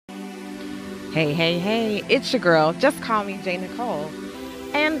Hey, hey, hey, it's your girl. Just call me J. Nicole.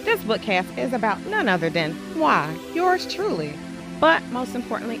 And this bookcast is about none other than why, yours truly. But most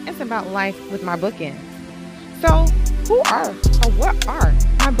importantly, it's about life with my bookends. So, who are or what are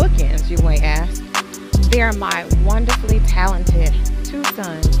my bookends, you may ask? They are my wonderfully talented two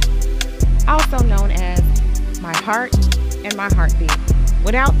sons, also known as my heart and my heartbeat.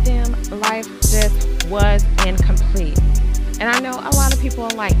 Without them, life just was incomplete. And I know a lot of people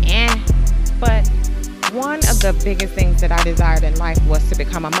are like, but one of the biggest things that I desired in life was to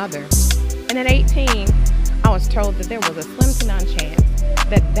become a mother. And at 18, I was told that there was a slim to none chance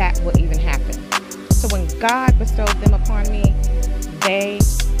that that would even happen. So when God bestowed them upon me, they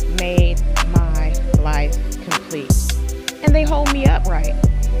made my life complete. And they hold me upright.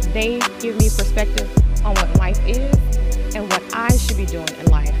 They give me perspective on what life is and what I should be doing in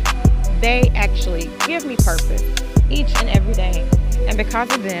life. They actually give me purpose each and every day. And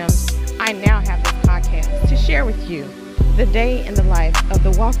because of them, I now have this podcast to share with you the day in the life of the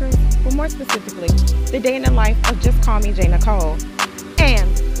Walkers, but more specifically, the day in the life of Just Call Me J. Nicole,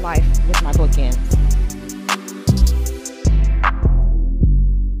 and life with my bookends.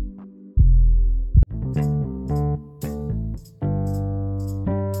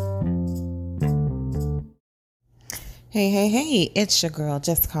 Hey, hey, hey, it's your girl,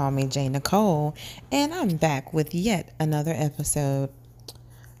 Just Call Me J. Nicole, and I'm back with yet another episode.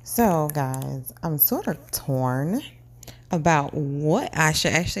 So, guys, I'm sort of torn about what I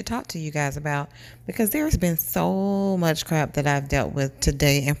should actually talk to you guys about because there's been so much crap that I've dealt with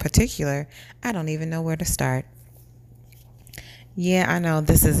today in particular, I don't even know where to start. Yeah, I know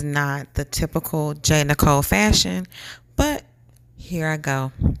this is not the typical J. Nicole fashion, but here I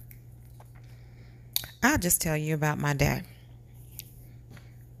go. I'll just tell you about my day.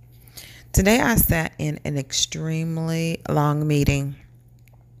 Today I sat in an extremely long meeting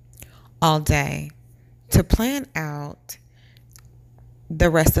all day to plan out the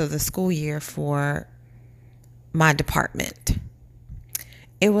rest of the school year for my department.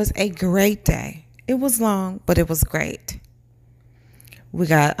 It was a great day. It was long, but it was great. We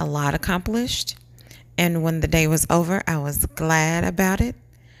got a lot accomplished, and when the day was over, I was glad about it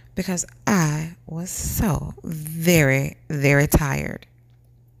because I was so very, very tired.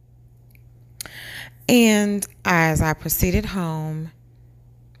 And as I proceeded home,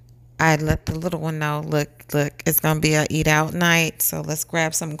 I let the little one know, look, it's going to be a eat out night. So let's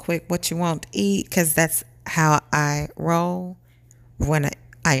grab something quick, what you want to eat, because that's how I roll when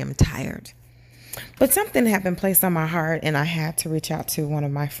I am tired. But something had been placed on my heart and I had to reach out to one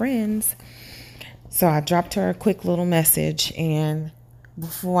of my friends. So I dropped her a quick little message, and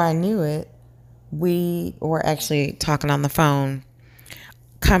before I knew it, we were actually talking on the phone.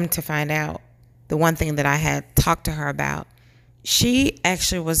 Come to find out, the one thing that I had talked to her about, she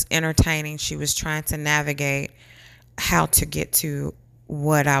actually was entertaining. She was trying to navigate how to get to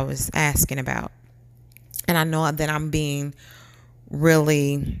what I was asking about. And I know that I'm being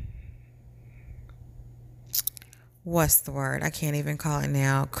really, what's the word? I can't even call it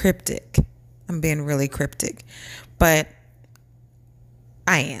now. Cryptic. I'm being really cryptic. But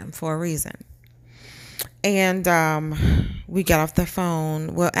I am for a reason. And we got off the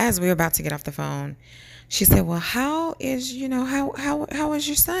phone. Well, as we were about to get off the phone, she said, well, how is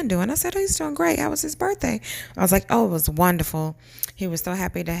your son doing? I said, oh, he's doing great. How was his birthday? I was like, oh, it was wonderful. He was so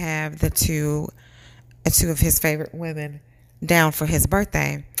happy to have the two of his favorite women down for his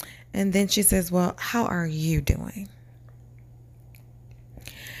birthday. And then she says, well, how are you doing?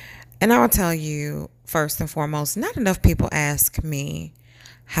 And I will tell you, first and foremost, not enough people ask me,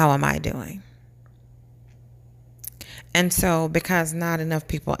 how am I doing? And so because not enough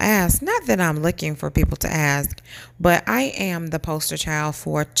people ask, not that I'm looking for people to ask, but I am the poster child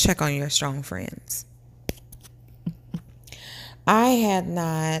for check on your strong friends. I had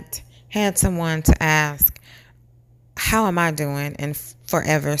not had someone to ask, how am I doing in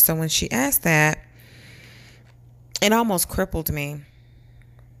forever? So when she asked that, it almost crippled me.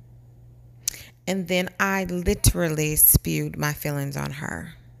 And then I literally spewed my feelings on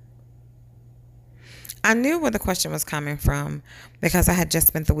her. I knew where the question was coming from because I had just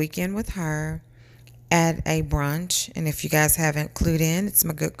spent the weekend with her at a brunch. And if you guys haven't clued in, it's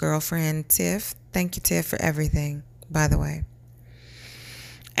my good girlfriend, Tiff. Thank you, Tiff, for everything, by the way.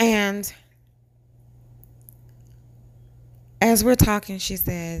 And as we're talking, she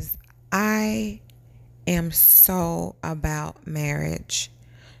says, I am so about marriage.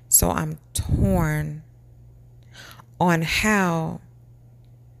 So I'm torn on how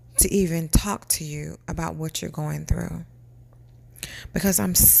to even talk to you about what you're going through, because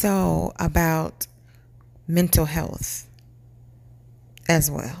I'm so about mental health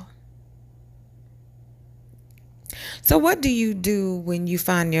as well. So what do you do when you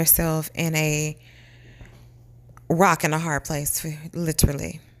find yourself in a rock and a hard place,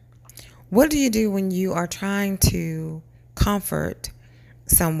 literally? What do you do when you are trying to comfort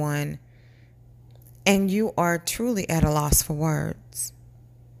someone and you are truly at a loss for words?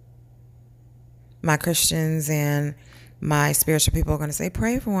 My Christians and my spiritual people are going to say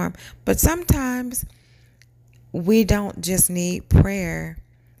pray for them. But sometimes we don't just need prayer,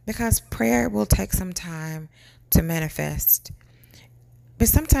 because prayer will take some time to manifest. But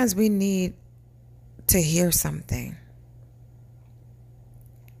sometimes we need to hear something.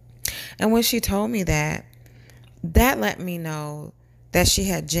 And when she told me that let me know that she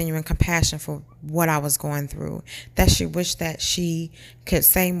had genuine compassion for what I was going through, that she wished that she could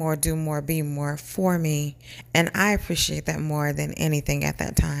say more, do more, be more for me. And I appreciate that more than anything at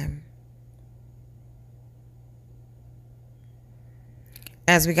that time.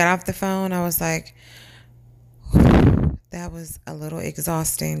 As we got off the phone, I was like, that was a little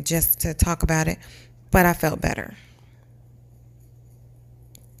exhausting just to talk about it, but I felt better.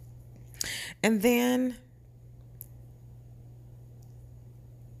 And then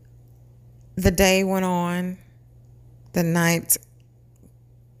the day went on, the night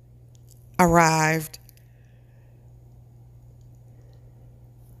arrived,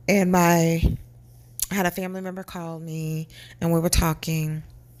 and I had a family member call me, and we were talking,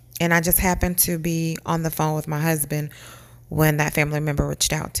 and I just happened to be on the phone with my husband when that family member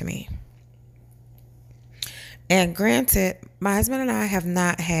reached out to me. And granted, my husband and I have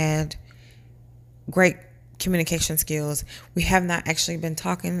not had great communication skills. We have not actually been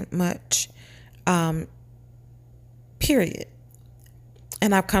talking much, period.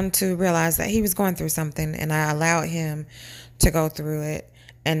 And I've come to realize that he was going through something, and I allowed him to go through it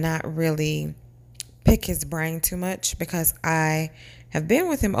and not really pick his brain too much, because I have been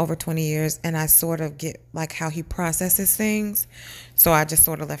with him over 20 years and I sort of get like how he processes things. So I just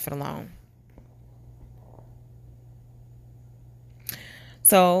sort of left it alone.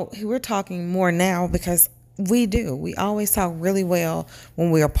 So we're talking more now because we always talk really well when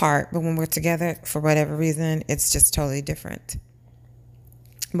we're apart, but when we're together, for whatever reason, it's just totally different.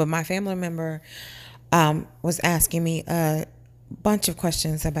 But my family member was asking me a bunch of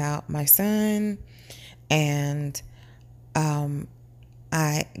questions about my son, and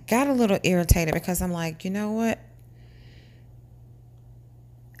I got a little irritated because I'm like, you know what?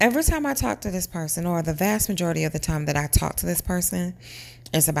 Every time I talk to this person, or the vast majority of the time that I talk to this person,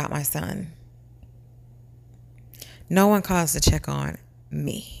 it's about my son. No one calls to check on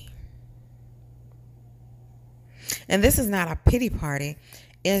me. And this is not a pity party.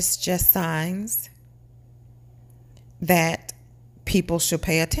 It's just signs that people should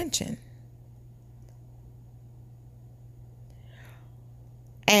pay attention.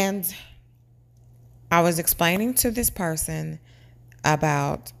 And I was explaining to this person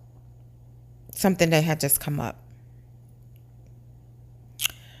about something that had just come up.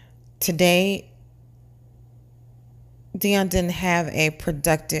 Today, Dion didn't have a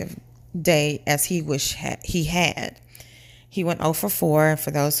productive day as he wished he had. He went 0 for 4.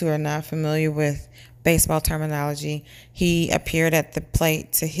 For those who are not familiar with baseball terminology, he appeared at the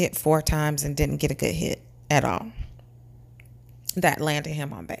plate to hit 4 times and didn't get a good hit at all. That landed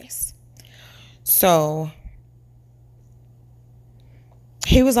him on base. So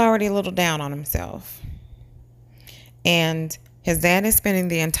he was already a little down on himself. And his dad is spending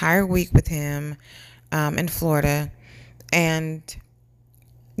the entire week with him in Florida. And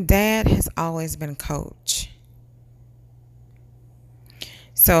dad has always been coach.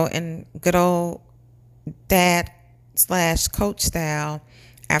 So in good old dad/coach style,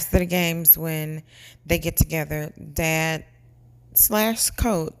 after the games when they get together, dad/coach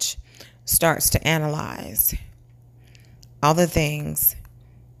starts to analyze all the things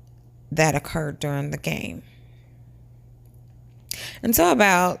that occurred during the game. And so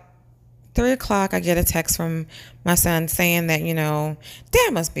about 3 o'clock, I get a text from my son saying that,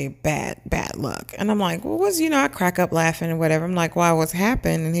 Dad must be bad luck. And I'm like, well, I crack up laughing or whatever. I'm like, why, what's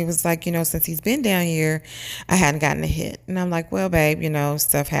happened? And he was like, since he's been down here, I hadn't gotten a hit. And I'm like, well, babe,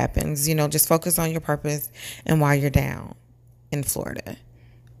 stuff happens. Just focus on your purpose and why you're down in Florida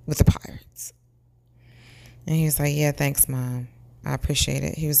with the Pirates. And he was like, yeah, thanks, Mom. I appreciate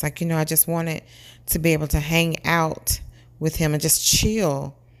it. He was like, I just wanted to be able to hang out with him and just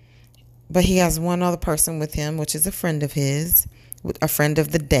chill. But he has one other person with him, which is a friend of his, a friend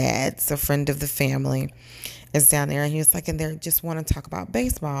of the dad's, a friend of the family is down there. And he was like, and they just want to talk about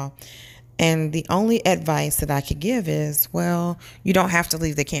baseball. And the only advice that I could give is, well, you don't have to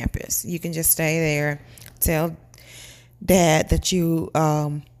leave the campus. You can just stay there. Tell Dad that you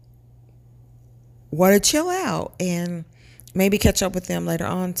want to chill out and maybe catch up with them later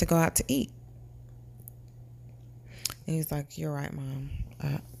on to go out to eat. And he's like, you're right, Mom.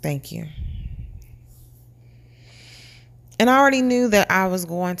 Thank you. And I already knew that I was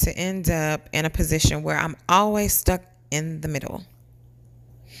going to end up in a position where I'm always stuck in the middle.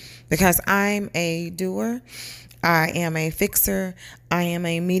 Because I'm a doer, I am a fixer, I am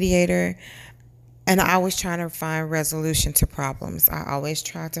a mediator, and I always try to find resolution to problems. I always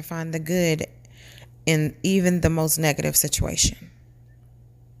try to find the good in even the most negative situation.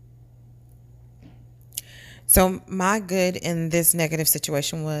 So my good in this negative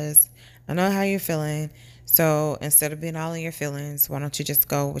situation was, I know how you're feeling. So instead of being all in your feelings, why don't you just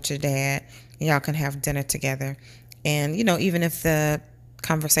go with your dad and y'all can have dinner together? And, even if the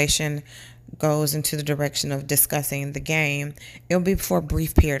conversation goes into the direction of discussing the game, it'll be for a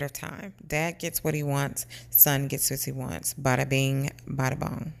brief period of time. Dad gets what he wants. Son gets what he wants. Bada bing, bada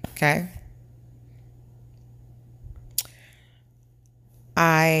bong. Okay?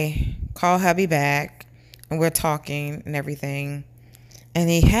 I call hubby back and we're talking and everything. And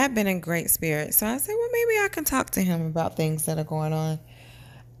he had been in great spirits. So I said, well, maybe I can talk to him about things that are going on.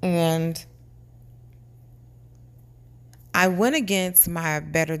 And I went against my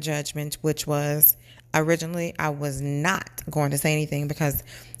better judgment, which was originally I was not going to say anything because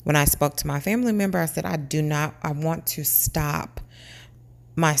when I spoke to my family member, I said, I want to stop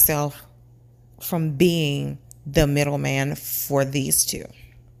myself from being the middleman for these two.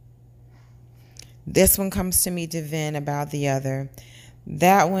 This one comes to me to vent about the other.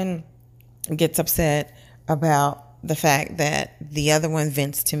 That one gets upset about the fact that the other one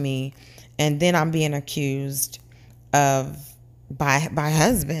vents to me, and then I'm being accused of by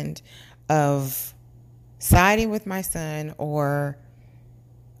husband of siding with my son, or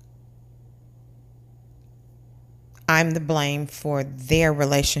I'm the blame for their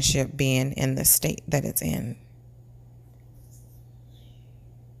relationship being in the state that it's in.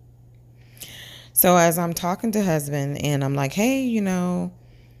 So as I'm talking to husband and I'm like, hey, he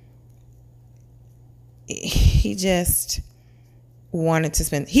just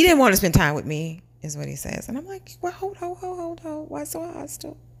he didn't want to spend time with me, is what he says. And I'm like, well, hold. Why so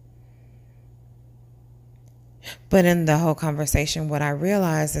hostile? But in the whole conversation, what I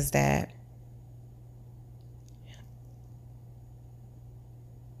realized is that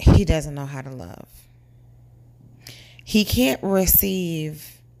he doesn't know how to love. He can't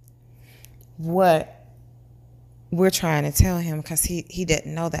receive what we're trying to tell him because he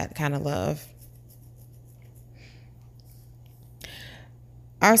didn't know that kind of love.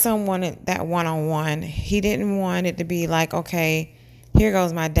 Our son wanted that one-on-one. He didn't want it to be like, okay, here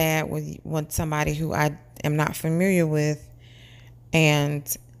goes my dad with somebody who I am not familiar with,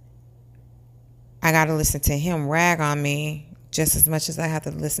 and I got to listen to him rag on me just as much as I have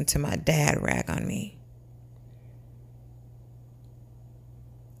to listen to my dad rag on me.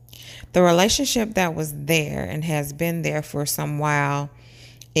 The relationship that was there and has been there for some while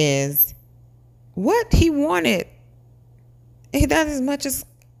is what he wanted. He does as much as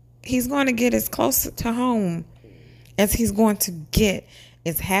he's going to get as close to home as he's going to get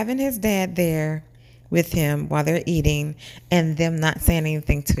is having his dad there with him while they're eating and them not saying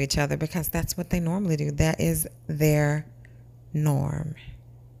anything to each other because that's what they normally do. That is their norm.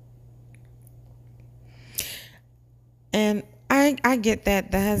 And I get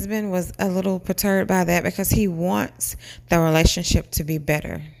that the husband was a little perturbed by that because he wants the relationship to be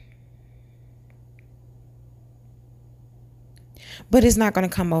better. But it's not going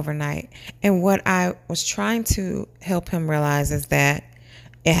to come overnight. And what I was trying to help him realize is that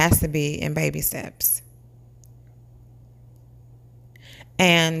it has to be in baby steps.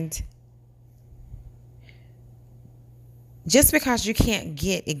 And just because you can't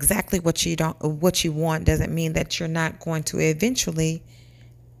get exactly what you want doesn't mean that you're not going to eventually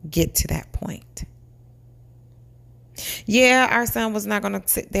get to that point. Yeah, our son was not going to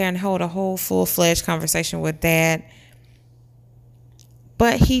sit there and hold a whole full-fledged conversation with dad,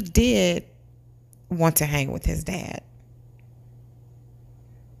 but he did want to hang with his dad.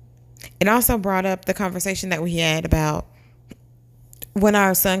 It also brought up the conversation that we had about when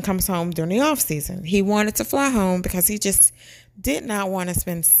our son comes home during the off season. He wanted to fly home because he just did not want to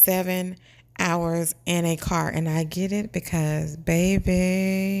spend 7 hours in a car. And I get it because,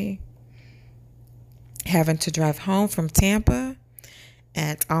 baby, having to drive home from Tampa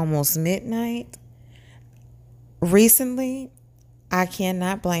at almost midnight recently, I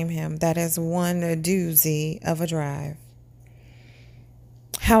cannot blame him. That is one doozy of a drive.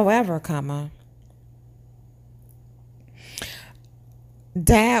 However,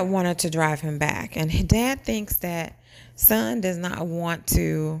 Dad wanted to drive him back, and Dad thinks that son does not want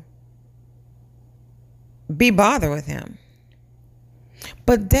to be bothered with him.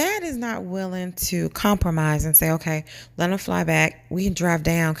 But dad is not willing to compromise and say, okay, let him fly back. We can drive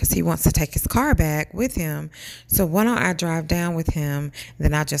down because he wants to take his car back with him. So why don't I drive down with him?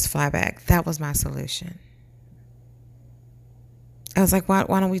 Then I'll just fly back. That was my solution. I was like, why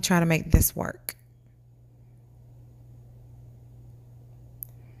don't we try to make this work?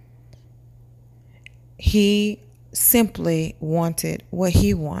 He simply wanted what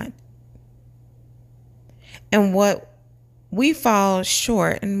he wanted. And what we fall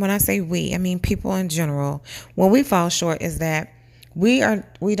short, and when I say we, I mean people in general, what we fall short is that we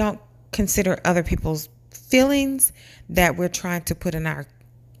don't consider other people's feelings that we're trying to put in our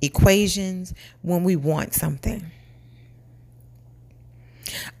equations when we want something.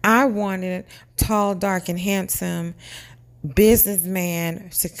 I wanted tall, dark, and handsome businessman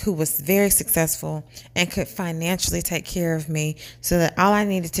who was very successful and could financially take care of me, so that all I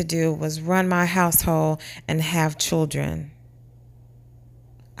needed to do was run my household and have children.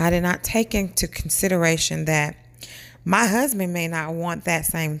 I did not take into consideration that my husband may not want that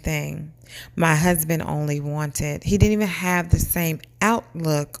same thing. My husband only wanted, he didn't even have the same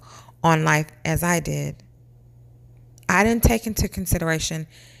outlook on life as I did. I didn't take into consideration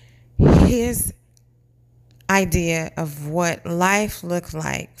his idea of what life looked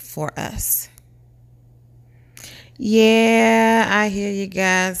like for us. Yeah, I hear you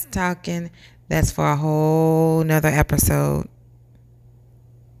guys talking. That's for a whole nother episode.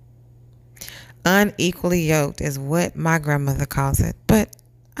 Unequally yoked is what my grandmother calls it, but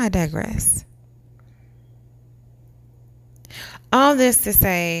I digress. All this to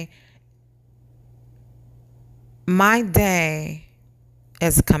say, my day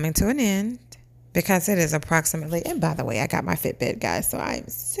is coming to an end because it is approximately, and by the way, I got my Fitbit, guys, so I'm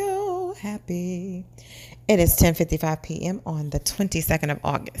so happy. It is 10:55 p.m. on the 22nd of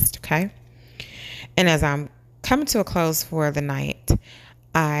August, okay? And as I'm coming to a close for the night,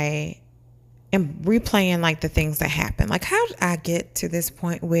 I am replaying like the things that happened. Like, how did I get to this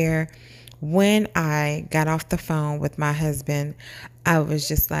point where when I got off the phone with my husband, I was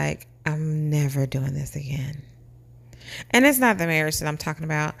just like, I'm never doing this again. And it's not the marriage that I'm talking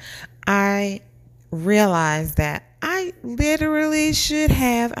about. I realized that I literally should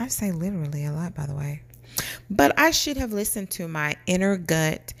have, I say literally a lot, by the way, but I should have listened to my inner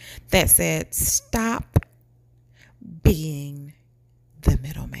gut that said, stop being the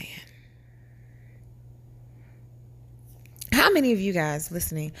middleman. How many of you guys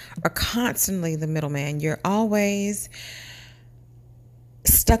listening are constantly the middleman? You're always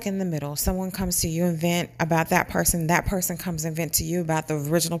stuck in the middle. Someone comes to you and vent about that person comes and vent to you about the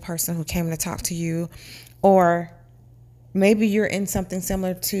original person who came to talk to you. Or maybe you're in something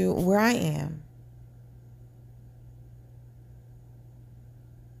similar to where I am,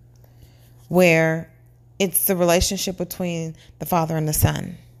 where it's the relationship between the father and the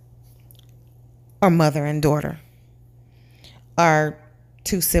son, or mother and daughter, or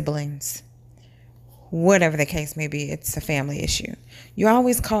two siblings. Whatever the case may be, it's a family issue. You're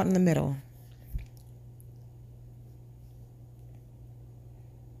always caught in the middle.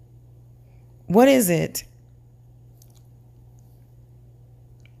 What is it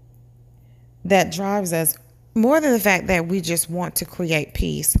that drives us, more than the fact that we just want to create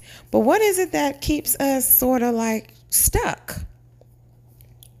peace, but what is it that keeps us sort of like stuck?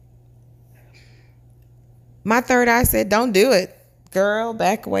 My third eye said, don't do it. Girl,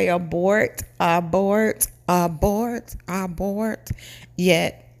 back away, abort.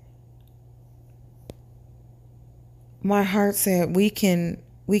 Yet, my heart said, we can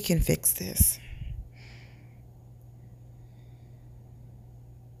fix this.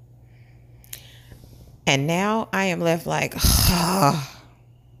 And now I am left like,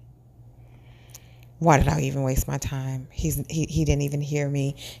 why did I even waste my time? He didn't even hear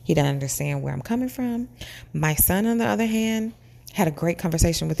me. He didn't understand where I'm coming from. My son, on the other hand, had a great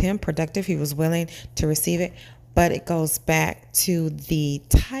conversation with him, productive. He was willing to receive it. But it goes back to the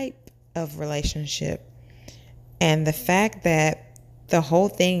type of relationship and the fact that the whole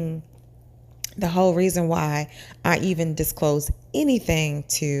reason why I even disclose anything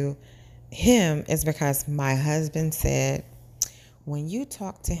to him is because my husband said, when you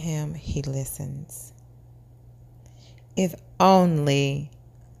talk to him, he listens. If only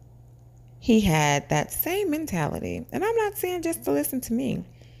he had that same mentality. And I'm not saying just to listen to me,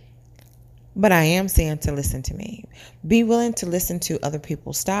 but I am saying to listen to me. Be willing to listen to other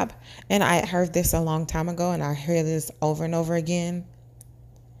people. Stop. And I heard this a long time ago, and I hear this over and over again.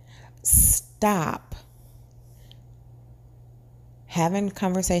 Stop having a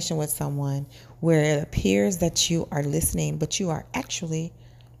conversation with someone where it appears that you are listening, but you are actually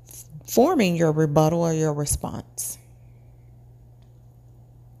forming your rebuttal or your response.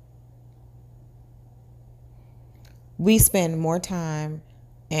 We spend more time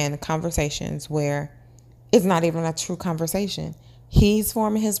in conversations where it's not even a true conversation. He's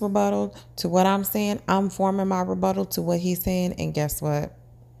forming his rebuttal to what I'm saying. I'm forming my rebuttal to what he's saying. And guess what?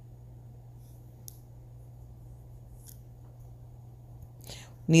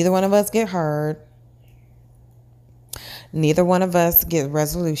 Neither one of us get heard. Neither one of us get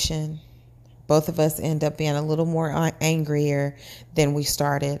resolution. Both of us end up being a little more angrier than we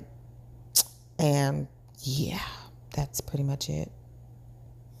started. And yeah, that's pretty much it.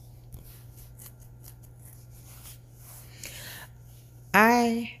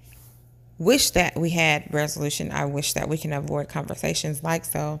 I wish that we had resolution. I wish that we can avoid conversations like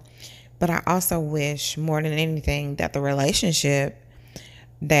so. But I also wish more than anything that the relationship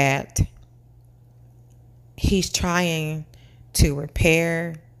that he's trying to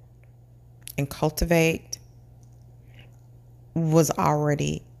repair and cultivate was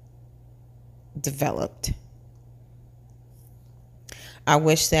already developed. I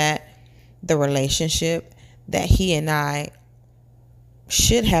wish that the relationship that he and I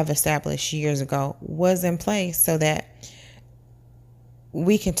should have established years ago was in place so that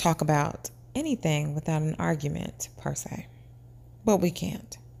we can talk about anything without an argument per se. But we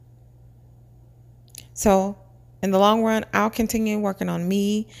can't. So in the long run, I'll continue working on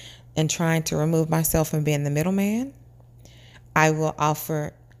me and trying to remove myself from being the middleman. I will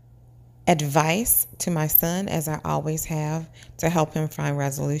offer advice to my son, as I always have, to help him find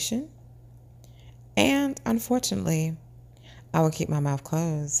resolution. And unfortunately, I will keep my mouth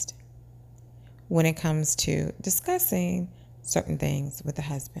closed when it comes to discussing certain things with the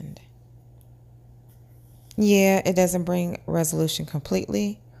husband. Yeah, it doesn't bring resolution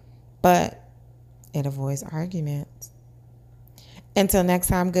completely, but it avoids arguments. Until next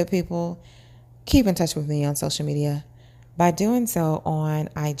time, good people, keep in touch with me on social media by doing so on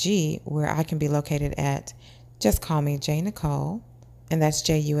IG, where I can be located at Just Call Me J Nicole, and that's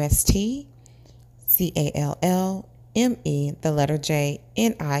JUSTCALLME, the letter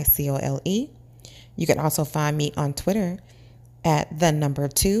JNICOLE. You can also find me on Twitter at the number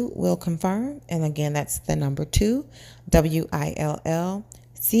 2 will confirm, and again that's the number 2 WILLCONFIRM,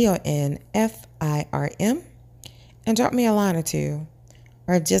 and drop me a line or two,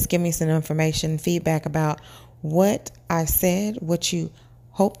 or just give me some information, feedback about what I said, what you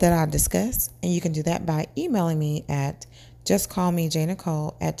hope that I discuss, and you can do that by emailing me at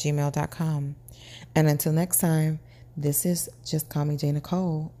justcallmejnicole@gmail.com. And until next time, this is Just Call Me J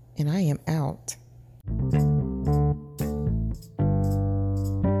Nicole, and I am out.